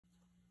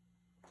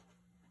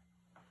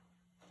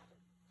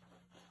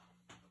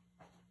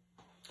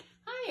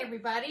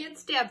everybody,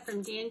 it's Deb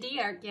from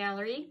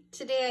DnDArtGallery.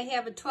 Today I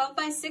have a 12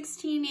 by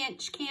 16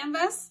 inch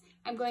canvas.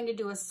 I'm going to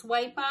do a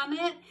swipe on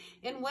it,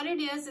 and what it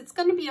is, it's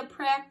going to be a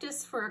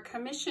practice for a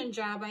commission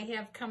job I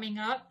have coming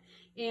up,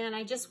 and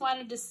I just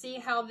wanted to see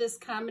how this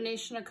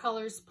combination of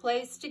colors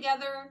plays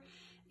together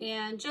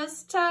and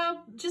just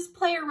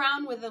play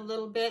around with it a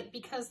little bit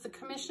because the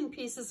commission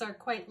pieces are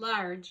quite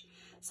large.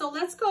 So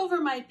let's go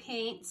over my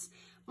paints.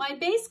 My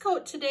base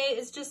coat today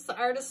is just the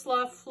Artist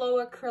Loft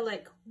Flow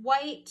Acrylic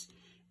White,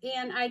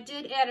 and I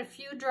did add a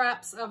few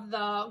drops of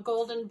the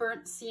Golden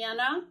Burnt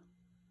Sienna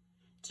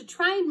to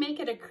try and make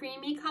it a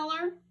creamy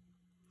color.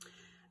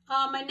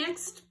 My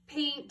next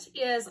paint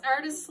is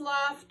Artist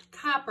Loft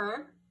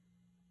Copper.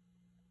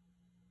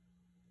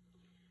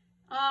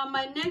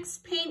 My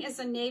next paint is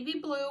a navy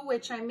blue,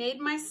 which I made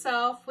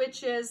myself,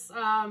 which is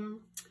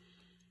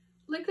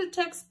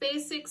Liquitex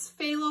Basics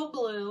Phthalo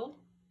blue.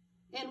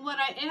 And what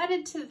I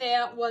added to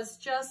that was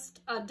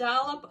just a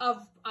dollop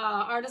of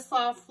Artist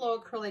Loft Flow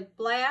Acrylic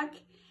Black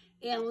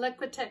and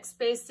Liquitex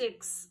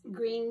Basics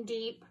Green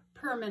Deep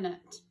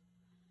Permanent.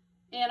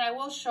 And I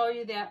will show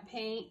you that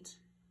paint.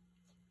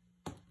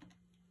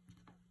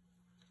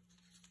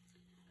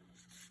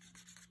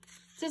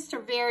 Just a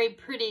very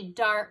pretty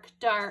dark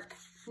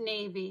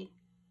navy.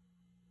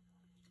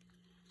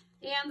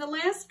 And the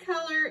last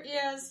color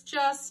is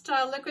just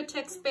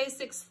Liquitex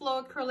Basics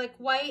Flow Acrylic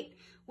White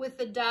with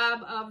the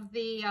dab of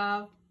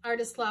the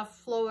Artist Loft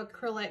Flow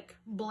Acrylic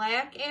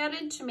Black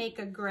added to make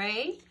a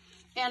gray.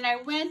 And I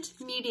went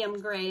medium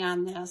gray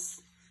on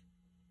this.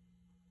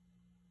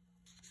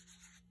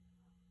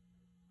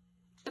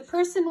 The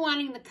person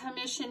wanting the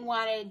commission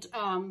wanted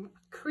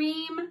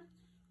cream,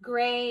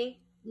 gray,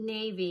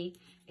 navy,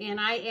 and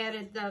I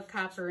added the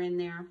copper in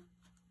there.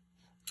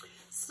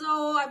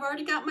 So I've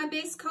already got my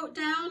base coat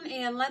down,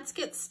 and let's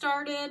get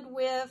started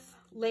with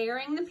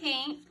layering the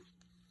paint.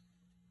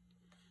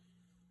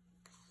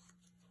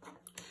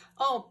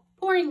 Oh,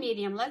 pouring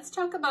medium. Let's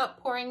talk about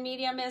pouring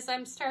medium as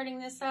I'm starting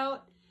this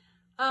out.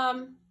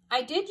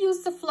 I did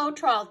use the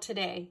Floetrol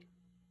today.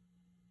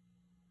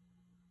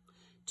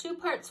 2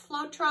 parts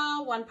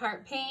Floetrol, 1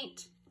 part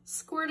paint,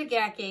 squirt a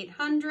GAC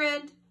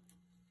 800,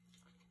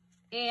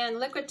 and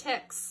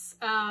Liquitex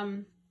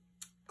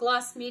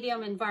gloss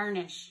medium and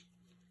varnish.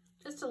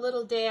 Just a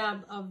little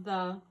dab of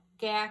the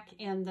GAC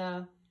and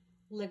the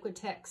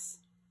Liquitex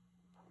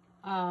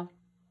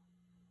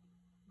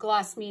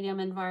gloss medium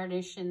and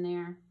varnish in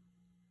there.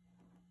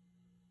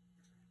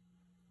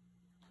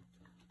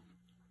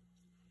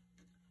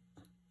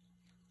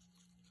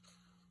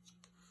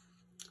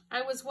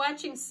 I was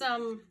watching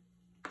some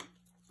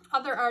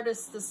other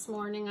artists this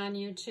morning on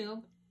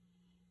YouTube,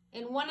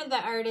 and one of the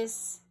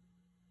artists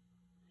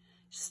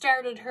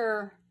started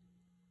her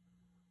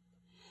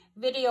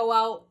video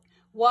out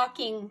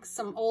walking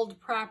some old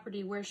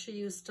property where she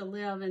used to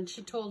live, and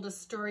she told a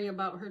story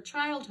about her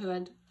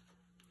childhood.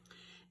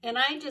 And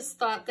I just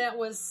thought that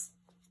was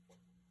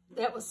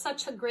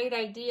such a great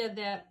idea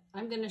that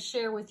I'm going to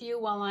share with you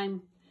while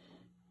I'm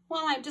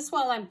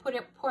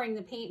pouring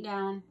the paint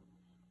down.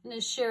 I'm going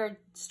to share a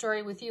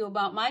story with you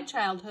about my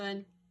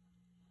childhood.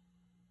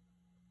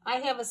 I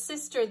have a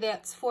sister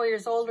that's 4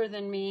 years older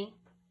than me,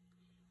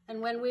 and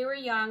when we were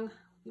young,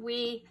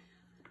 we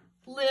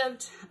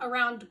lived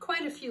around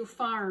quite a few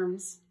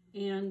farms,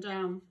 and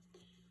there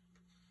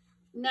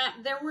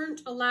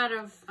weren't a lot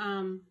of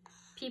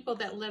people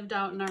that lived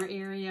out in our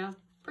area,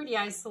 pretty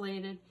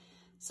isolated.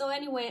 So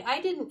anyway,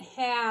 I didn't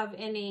have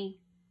any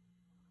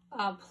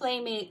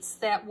playmates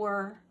that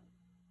were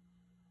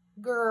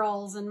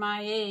girls in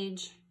my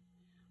age,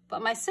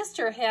 but my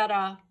sister had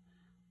a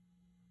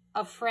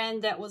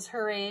friend that was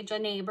her age, a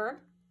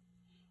neighbor,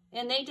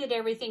 and they did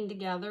everything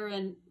together.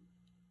 And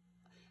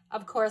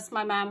of course,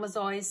 my mom was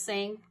always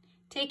saying,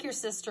 take your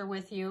sister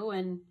with you,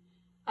 and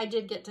I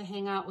did get to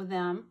hang out with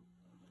them.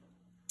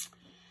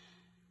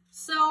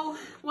 So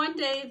one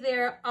day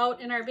they're out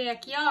in our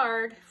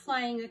backyard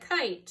flying a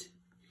kite.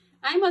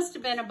 I must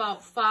have been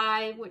about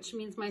 5, which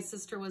means my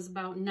sister was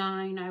about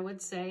 9, I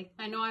would say.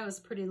 I know I was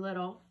pretty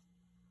little.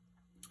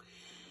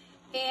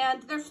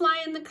 And they're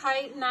flying the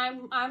kite, and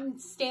I'm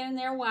standing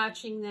there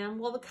watching them.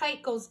 Well, the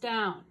kite goes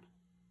down,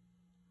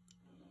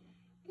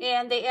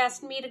 and they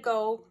asked me to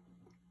go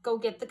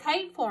get the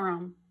kite for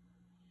them.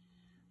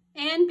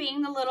 And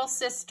being the little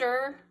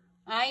sister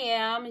I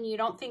am, and you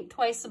don't think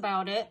twice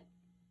about it,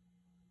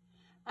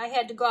 I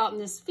had to go out in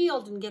this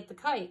field and get the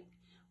kite.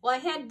 Well, I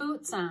had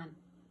boots on,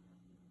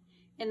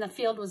 and the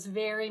field was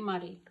very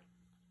muddy.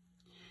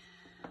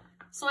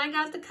 So I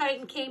got the kite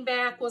and came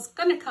back, was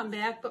gonna come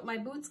back, but my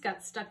boots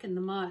got stuck in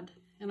the mud.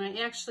 And I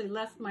actually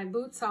left my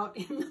boots out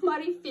in the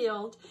muddy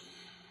field,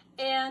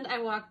 and I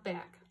walked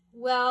back.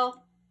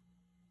 Well,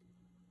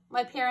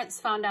 my parents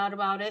found out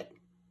about it.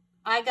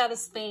 I got a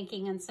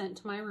spanking and sent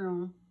to my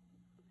room.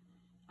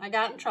 I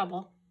got in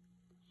trouble.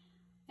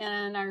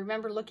 And I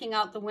remember looking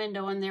out the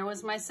window, and there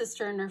was my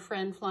sister and her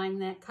friend flying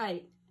that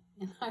kite.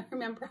 And I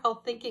remember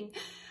thinking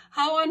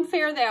how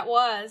unfair that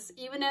was,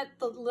 even at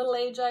the little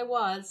age I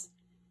was.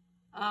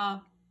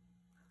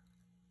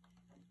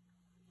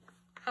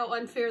 how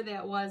unfair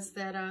that was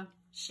that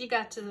she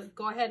got to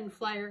go ahead and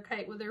fly her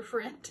kite with her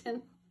friend,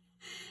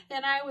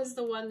 and I was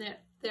the one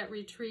that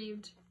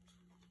retrieved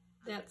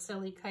that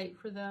silly kite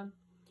for them.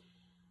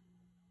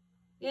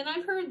 And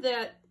I've heard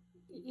that,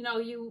 you know,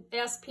 you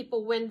ask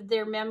people when did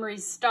their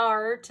memories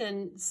start,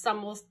 and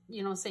some will,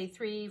 you know, say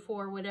 3,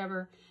 4,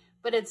 whatever.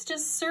 But it's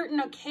just certain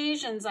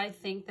occasions, I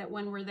think, that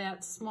when we're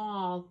that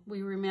small,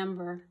 we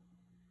remember.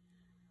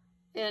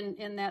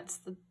 And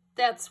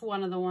that's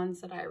one of the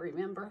ones that I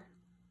remember.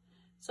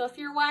 So if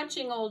you're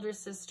watching, older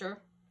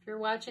sister, if you're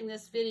watching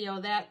this video,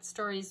 that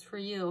story's for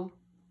you.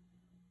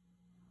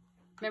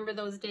 Remember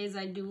those days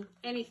I'd do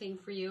anything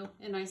for you,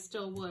 and I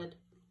still would.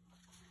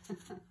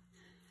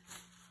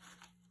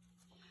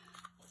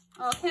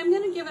 Okay, I'm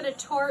going to give it a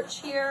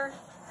torch here.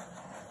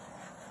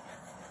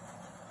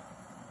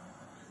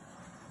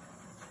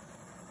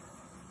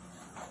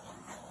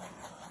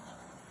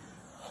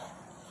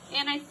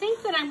 And I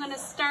think that I'm going to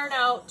start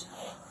out,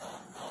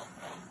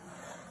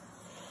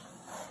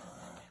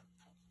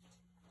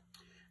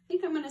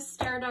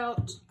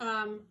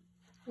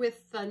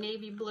 with the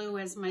navy blue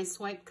as my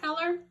swipe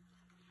color,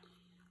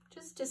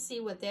 just to see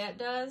what that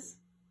does.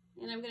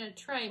 And I'm going to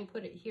try and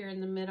put it here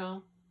in the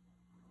middle.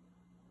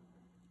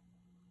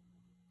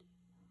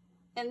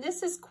 And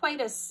this is quite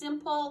a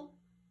simple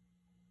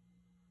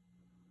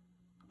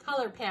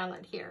color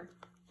palette here.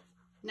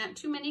 Not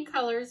too many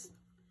colors,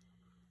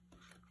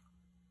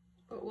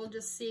 but we'll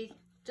just see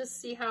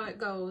how it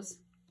goes.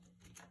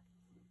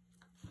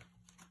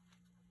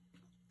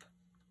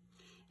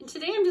 And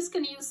today I'm just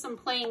going to use some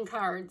playing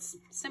cards,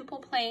 simple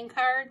playing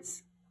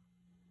cards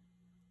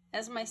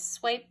as my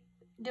swipe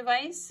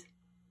device.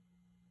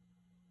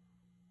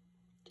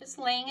 Just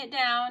laying it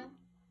down.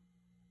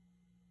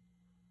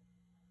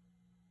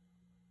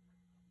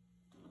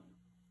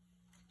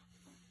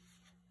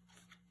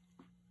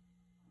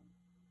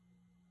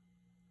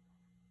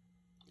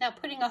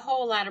 Not putting a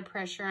whole lot of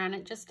pressure on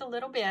it, just a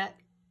little bit.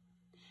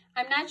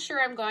 I'm not sure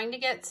I'm going to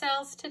get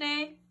cells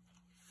today.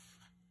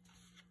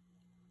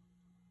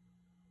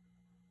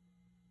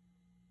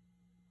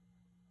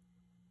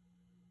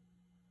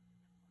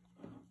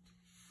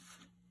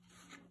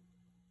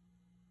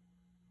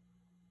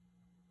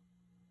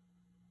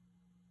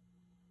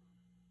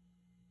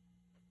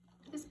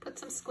 Just put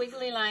some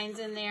squiggly lines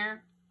in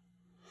there.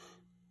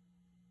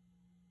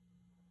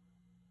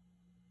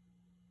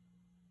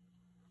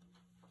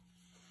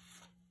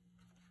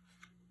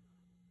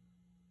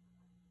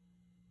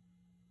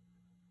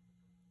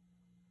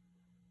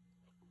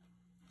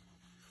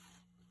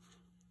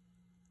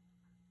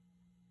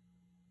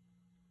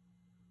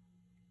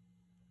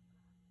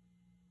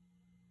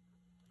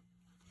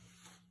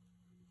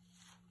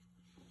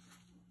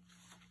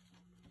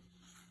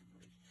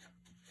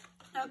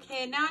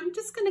 Okay, now I'm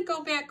just going to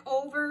go back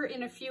over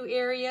in a few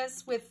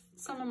areas with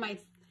some of my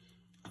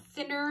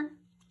thinner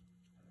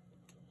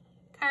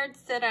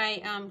cards that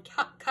I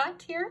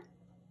cut here.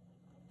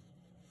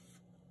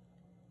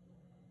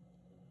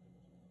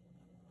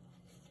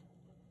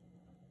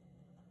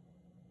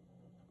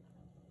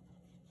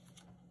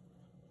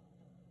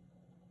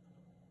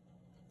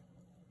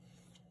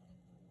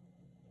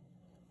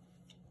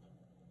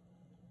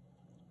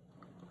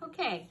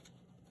 Okay,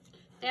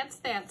 that's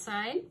that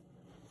side.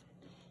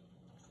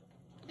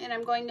 And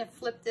I'm going to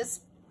flip this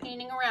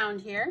painting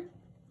around here.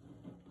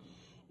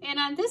 And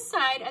on this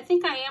side, I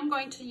think I am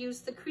going to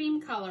use the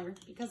cream color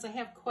because I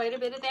have quite a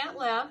bit of that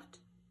left.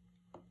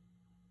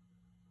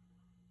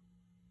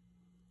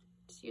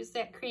 Just use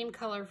that cream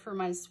color for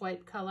my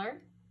swipe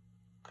color.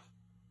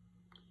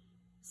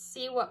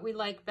 See what we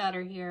like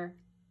better here.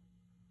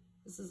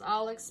 This is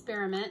all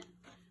experiment.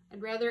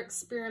 I'd rather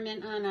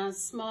experiment on a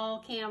small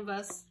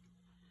canvas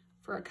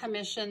for a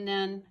commission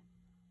than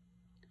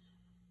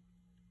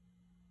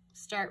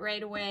start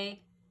right away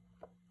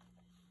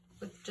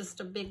with just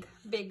a big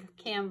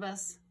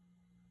canvas.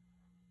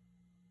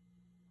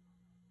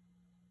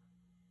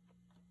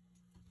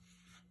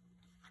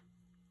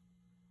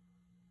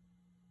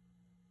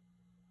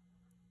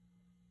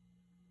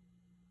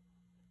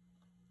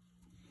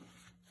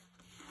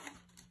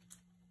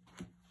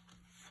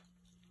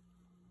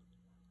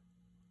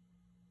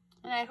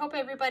 And I hope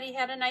everybody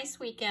had a nice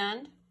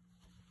weekend.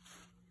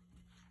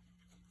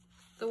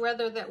 The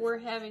weather that we're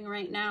having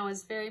right now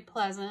is very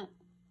pleasant.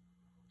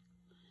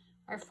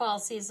 Our fall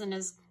season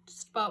is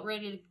just about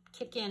ready to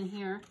kick in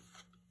here.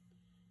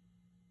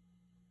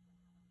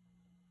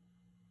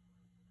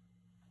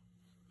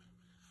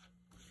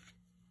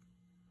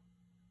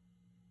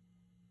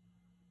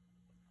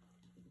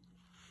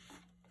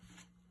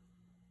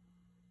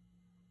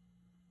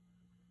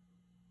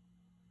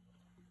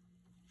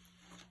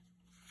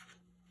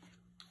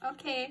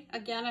 Okay,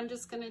 again, I'm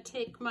just going to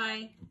take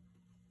my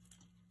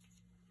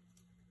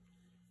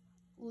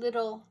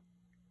little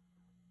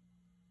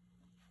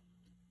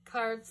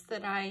cards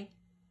that I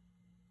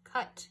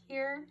cut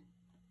here,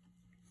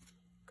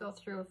 go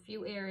through a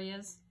few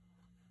areas,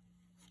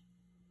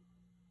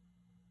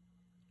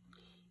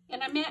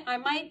 and I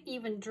might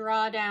even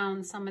draw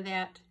down some of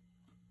that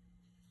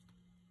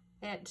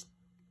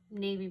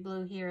navy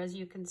blue here, as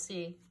you can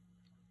see.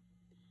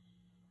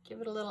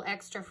 Give it a little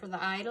extra for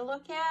the eye to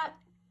look at.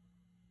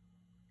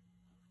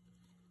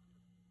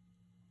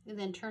 And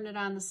then turn it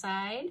on the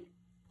side.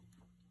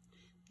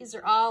 These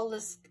are all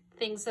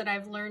things that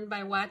I've learned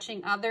by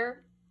watching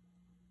other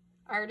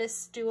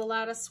artists do a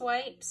lot of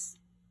swipes.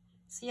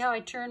 See how I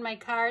turn my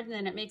card and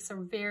then it makes a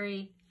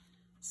very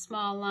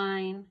small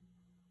line.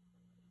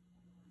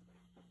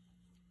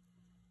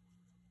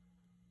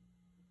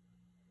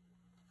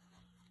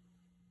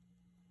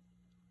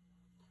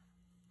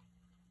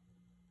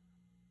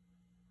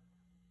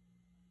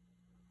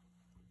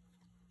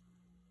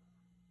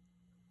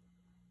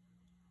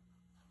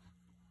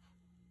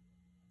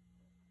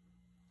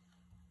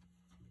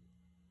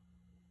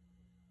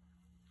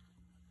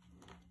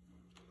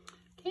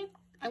 Okay,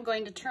 I'm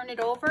going to turn it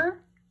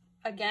over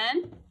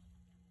again.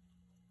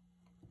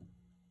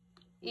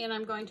 And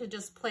I'm going to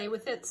just play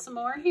with it some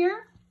more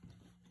here.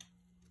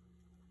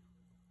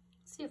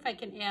 See if I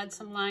can add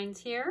some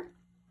lines here.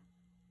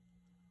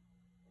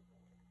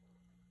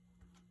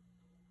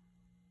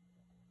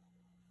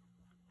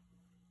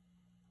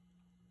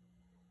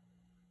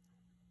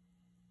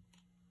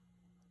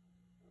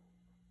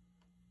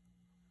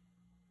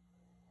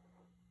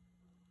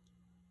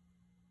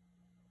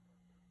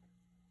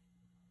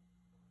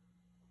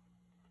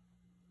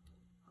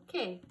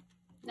 Okay,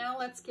 now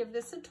let's give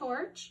this a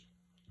torch.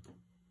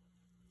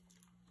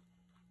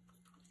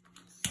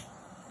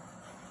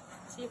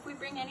 See if we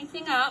bring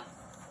anything up.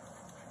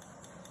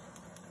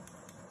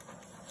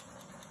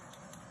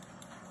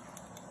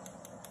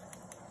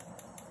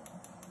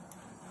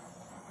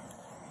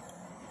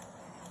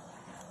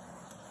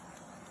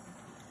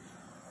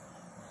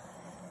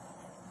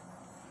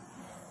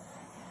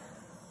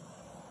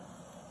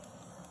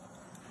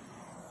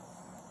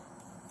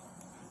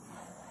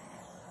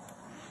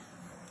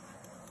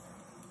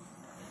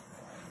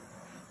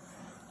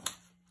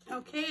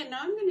 Okay, and now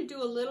I'm going to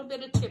do a little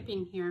bit of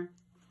tipping here.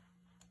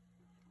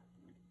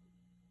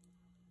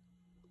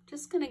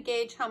 Just going to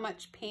gauge how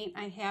much paint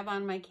I have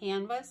on my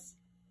canvas.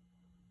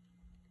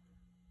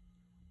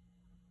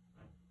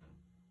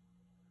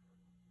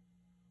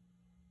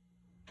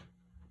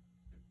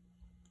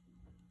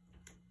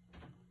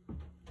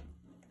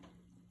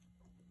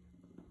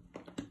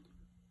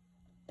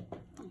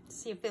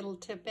 Let's see if it'll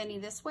tip any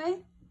this way.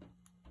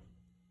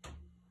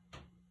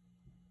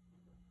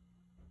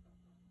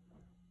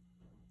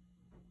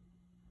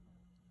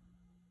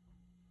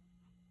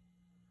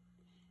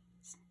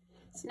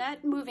 It's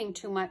not moving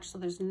too much, so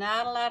there's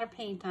not a lot of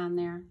paint on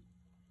there.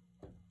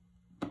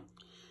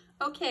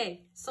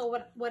 Okay, so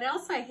what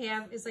else I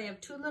have is I have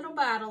two little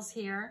bottles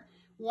here.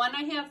 One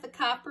I have the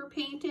copper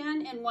paint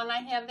in, and one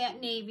I have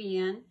that navy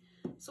in.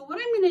 So what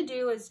I'm going to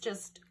do is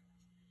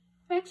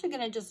I'm actually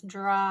going to just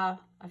draw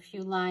a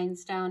few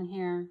lines down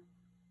here.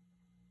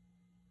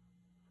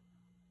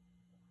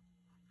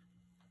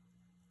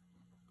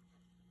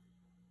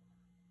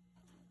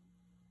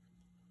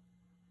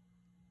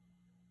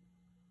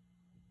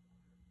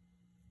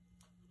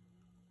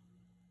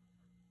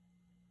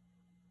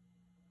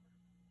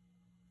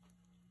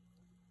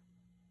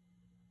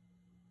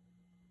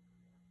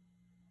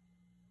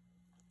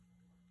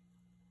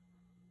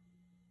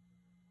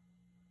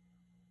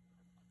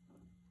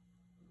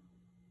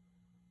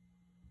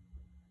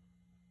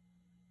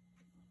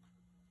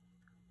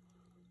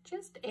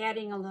 Just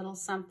adding a little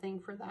something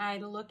for the eye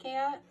to look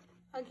at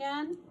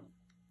again.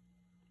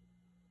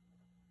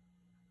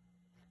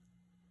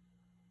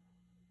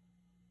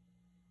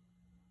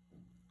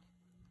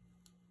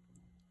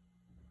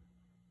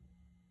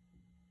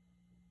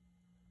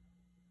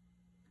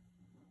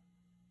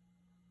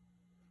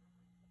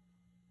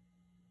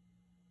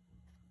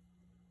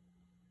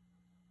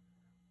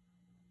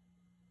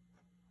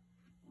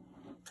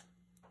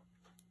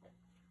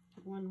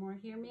 One more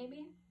here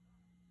maybe.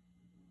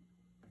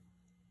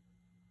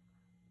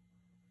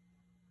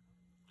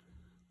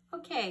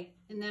 Okay,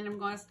 and then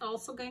I'm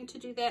also going to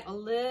do that a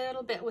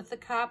little bit with the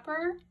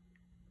copper.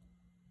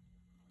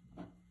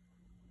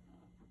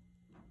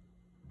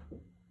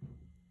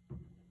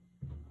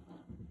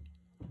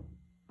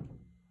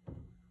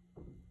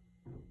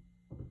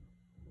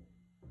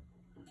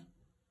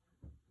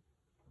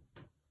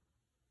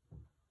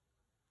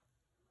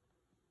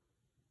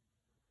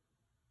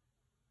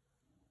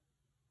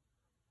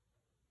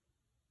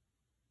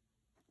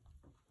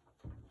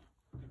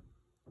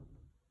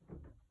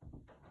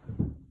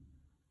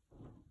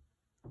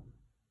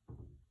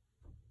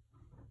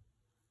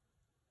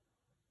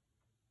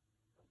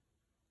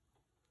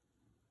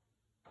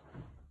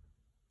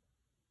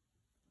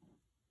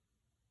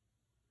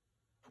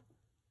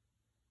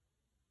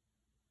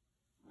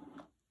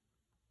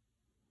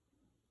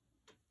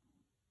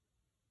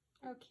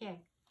 Okay,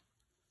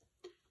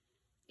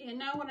 and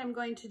now what I'm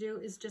going to do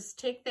is just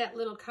take that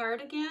little card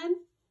again,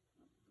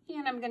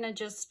 and I'm going to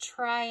just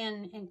try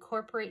and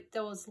incorporate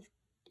those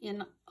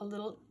in a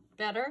little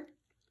better.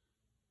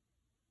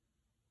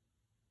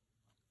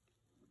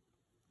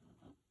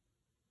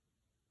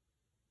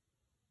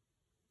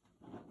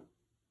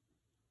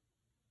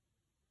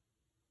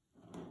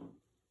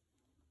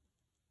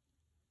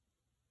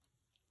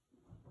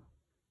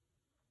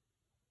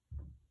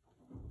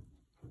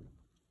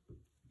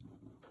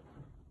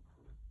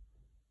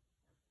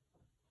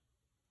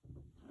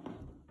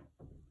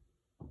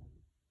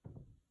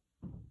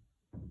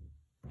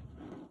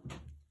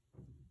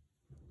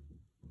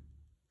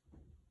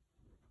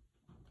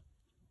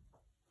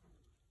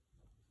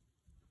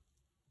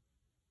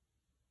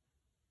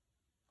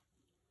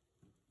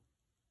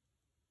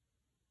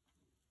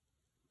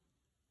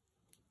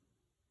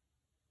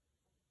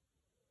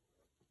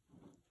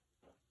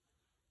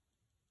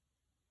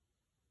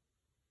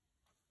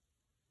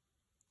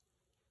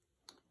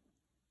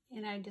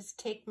 And I just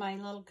take my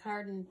little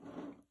card and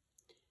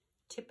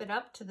tip it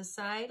up to the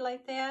side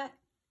like that.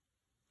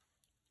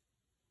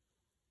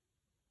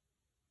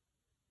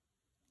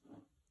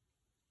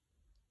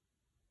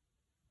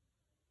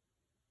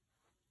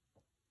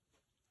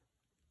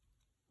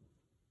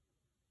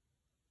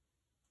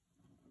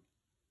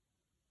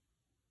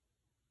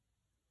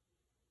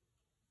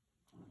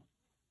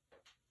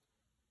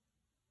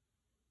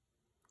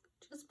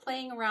 Just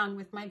playing around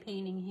with my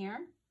painting here.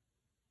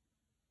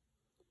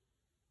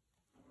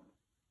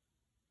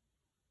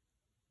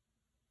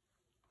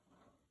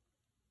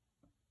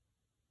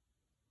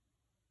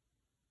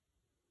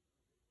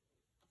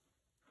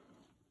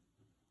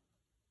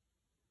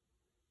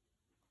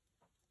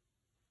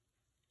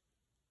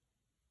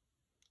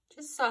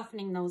 Just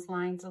softening those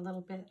lines a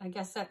little bit. I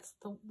guess that's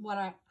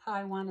how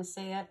I want to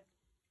say it.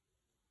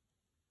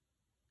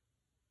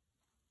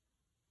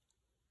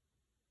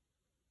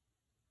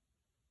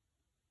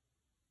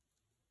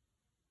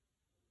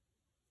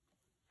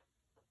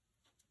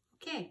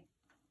 Okay,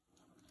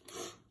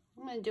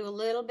 I'm going to do a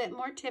little bit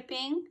more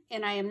tipping,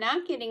 and I am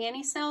not getting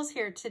any cells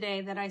here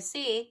today that I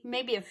see.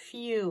 Maybe a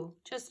few,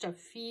 just a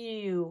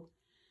few,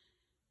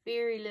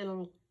 very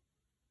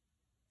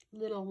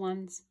little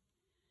ones.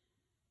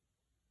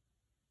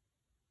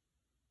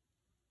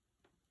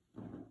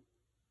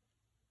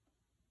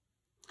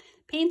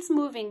 Paint's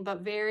moving,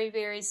 but very,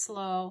 very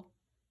slow.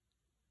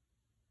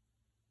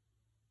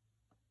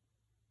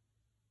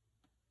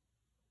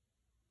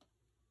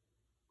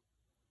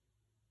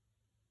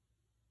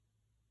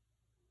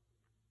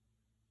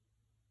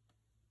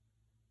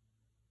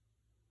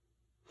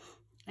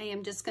 I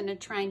am just going to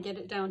try and get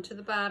it down to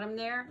the bottom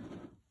there.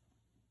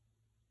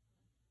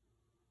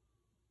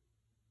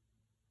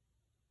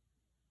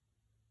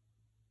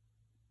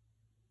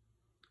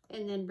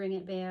 And then bring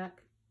it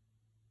back.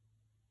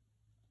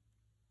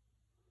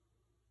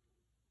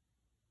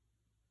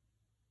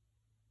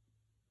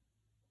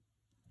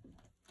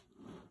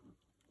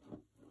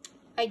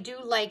 I do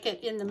like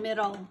it in the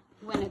middle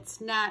when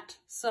it's not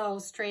so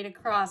straight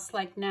across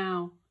like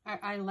now.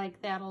 I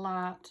like that a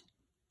lot.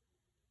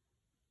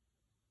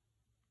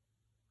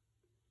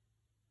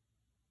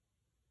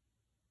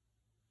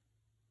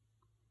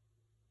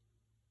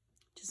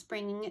 Just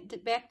bringing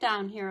it back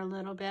down here a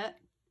little bit.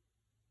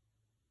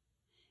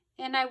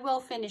 And I will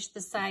finish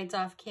the sides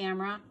off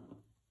camera.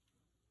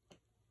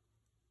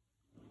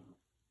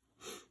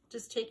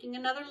 Just taking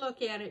another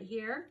look at it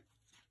here.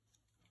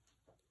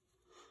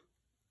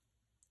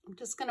 I'm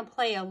just going to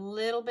play a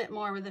little bit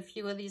more with a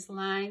few of these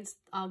lines.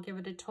 I'll give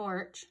it a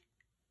torch.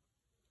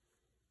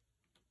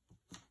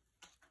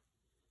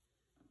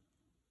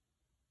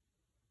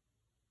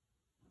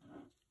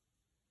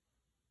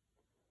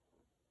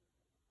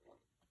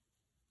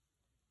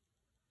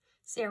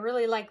 See, I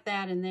really like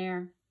that in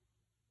there.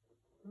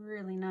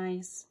 Really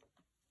nice.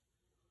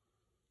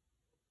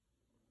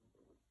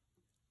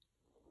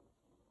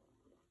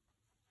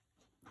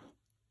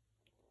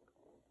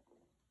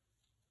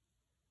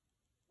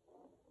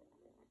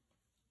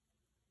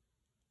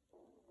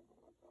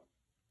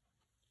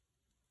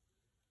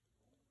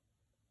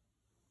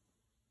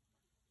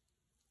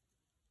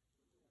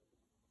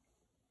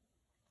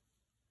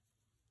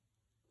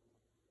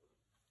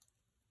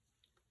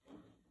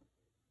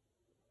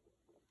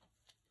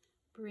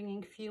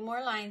 Bringing a few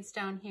more lines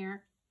down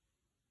here.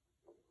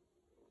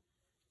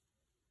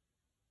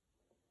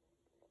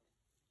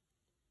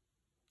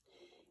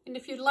 And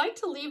if you'd like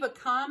to leave a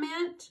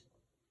comment,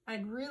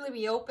 I'd really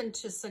be open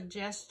to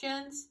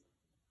suggestions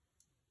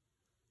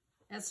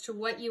as to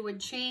what you would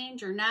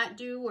change or not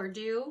do or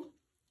do.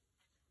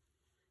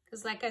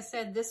 Because like I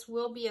said, this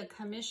will be a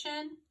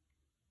commission.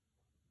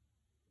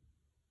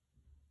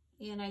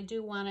 And I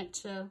do want it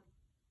to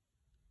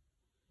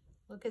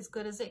look as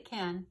good as it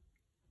can.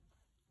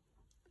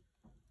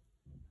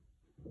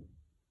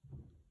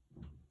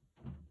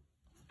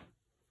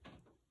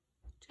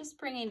 Just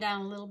bringing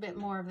down a little bit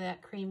more of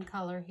that cream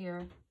color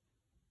here.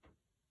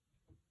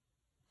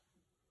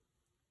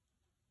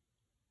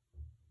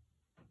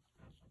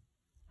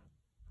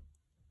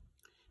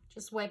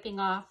 Just wiping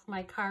off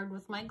my card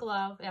with my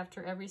glove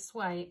after every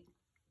swipe.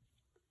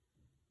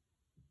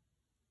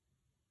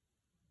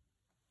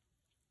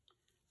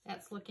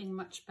 That's looking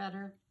much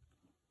better.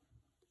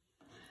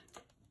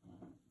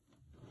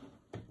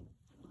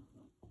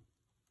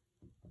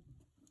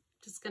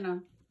 Just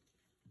gonna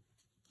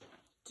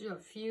do a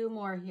few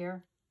more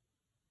here.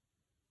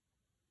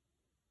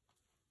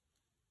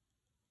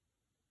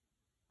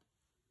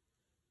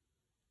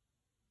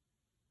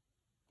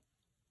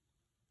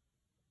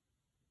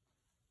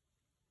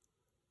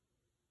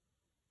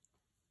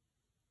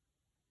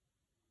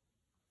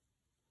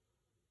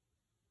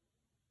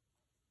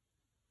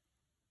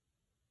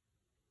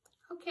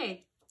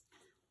 Okay,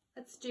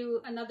 let's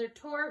do another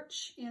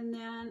torch and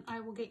then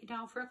I will get you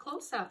down for a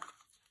close-up.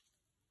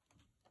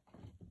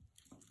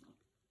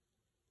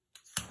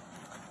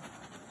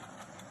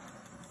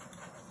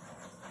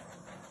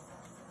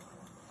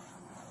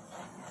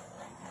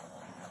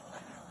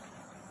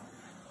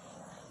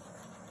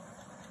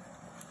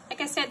 Like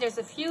Like I said, there's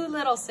a few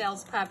little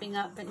cells popping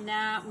up, but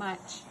not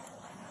much.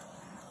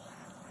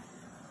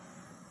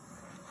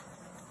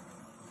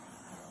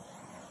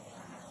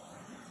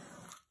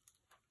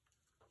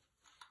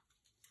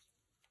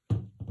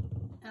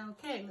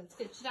 Okay, let's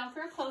get you down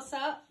for a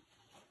close-up.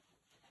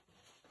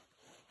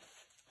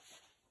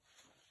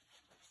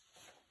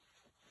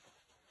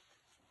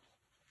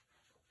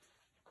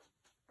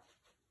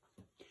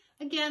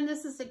 Again,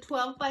 this is a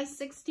 12 by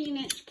 16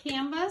 inch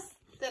canvas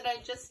that I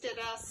just did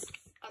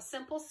a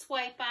simple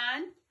swipe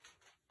on.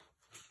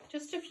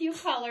 Just a few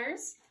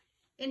colors.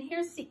 And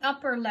here's the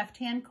upper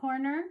left-hand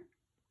corner.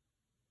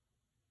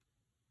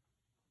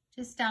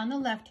 Just down the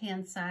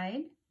left-hand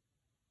side.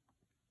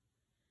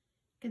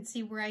 You can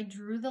see where I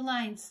drew the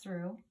lines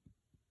through.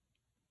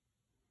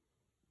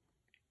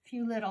 A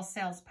few little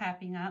cells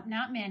popping up,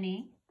 not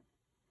many.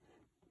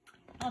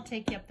 I'll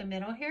take you up the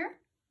middle here.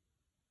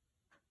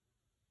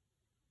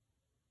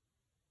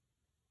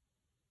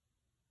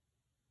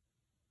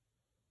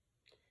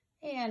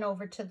 And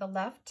over to the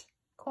left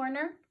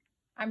corner.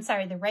 I'm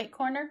sorry, the right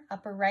corner,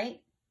 upper right.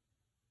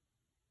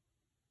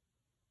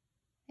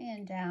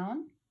 And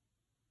down.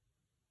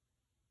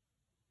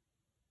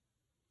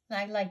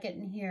 I like it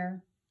in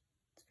here.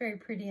 It's very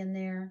pretty in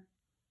there.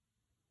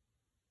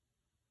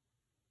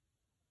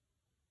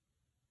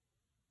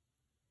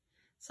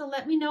 So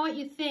let me know what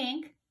you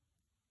think.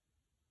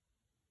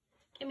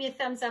 Give me a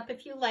thumbs up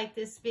if you like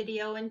this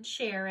video and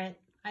share it.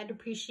 I'd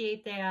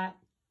appreciate that.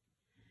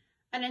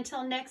 And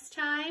until next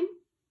time,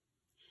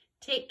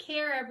 take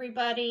care,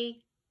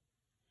 everybody,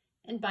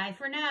 and bye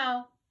for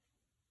now.